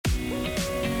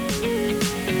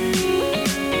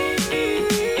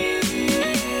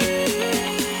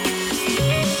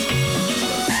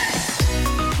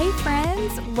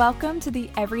Welcome to the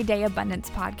Everyday Abundance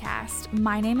Podcast.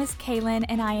 My name is Kaylin,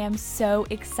 and I am so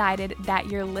excited that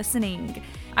you're listening.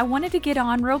 I wanted to get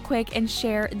on real quick and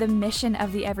share the mission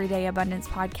of the Everyday Abundance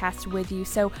Podcast with you.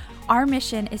 So our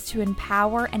mission is to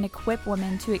empower and equip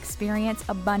women to experience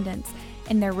abundance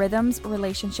in their rhythms,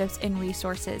 relationships, and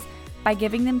resources by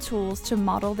giving them tools to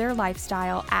model their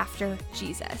lifestyle after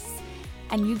Jesus.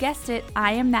 And you guessed it,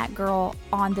 I am that girl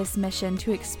on this mission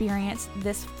to experience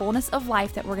this fullness of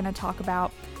life that we're going to talk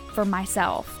about for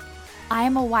myself. I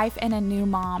am a wife and a new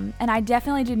mom, and I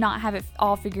definitely did not have it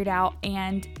all figured out,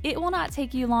 and it will not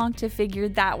take you long to figure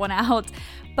that one out.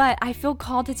 But I feel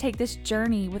called to take this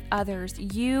journey with others,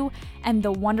 you and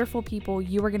the wonderful people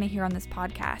you are going to hear on this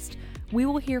podcast. We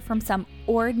will hear from some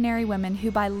ordinary women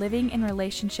who, by living in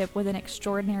relationship with an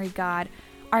extraordinary God,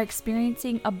 are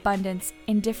experiencing abundance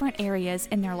in different areas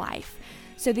in their life.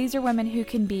 So these are women who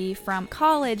can be from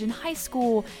college and high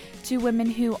school to women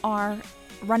who are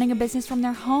running a business from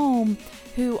their home,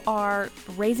 who are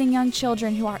raising young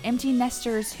children, who are empty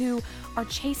nesters, who are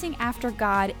chasing after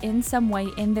God in some way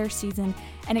in their season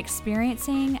and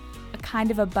experiencing a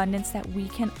kind of abundance that we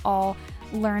can all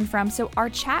learn from. So our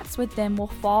chats with them will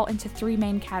fall into three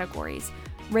main categories: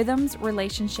 rhythms,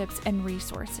 relationships, and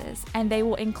resources. And they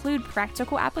will include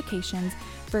practical applications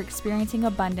for experiencing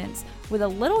abundance with a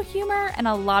little humor and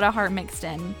a lot of heart mixed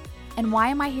in. And why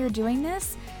am I here doing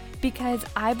this? Because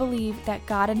I believe that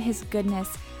God in His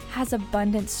goodness has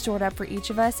abundance stored up for each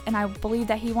of us, and I believe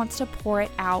that He wants to pour it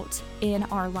out in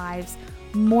our lives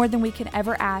more than we could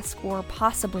ever ask or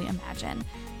possibly imagine.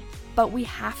 But we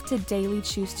have to daily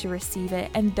choose to receive it,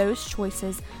 and those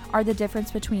choices are the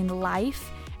difference between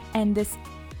life and this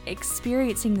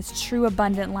experiencing this true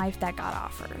abundant life that God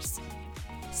offers.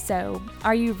 So,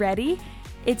 are you ready?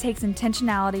 It takes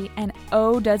intentionality, and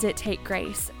oh, does it take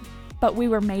grace. But we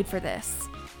were made for this.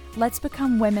 Let's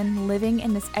become women living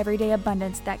in this everyday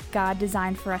abundance that God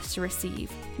designed for us to receive.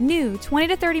 New 20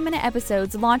 to 30 minute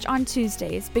episodes launch on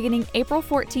Tuesdays beginning April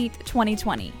 14th,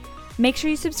 2020. Make sure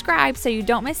you subscribe so you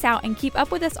don't miss out, and keep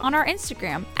up with us on our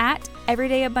Instagram at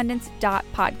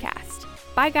everydayabundance.podcast.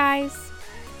 Bye guys.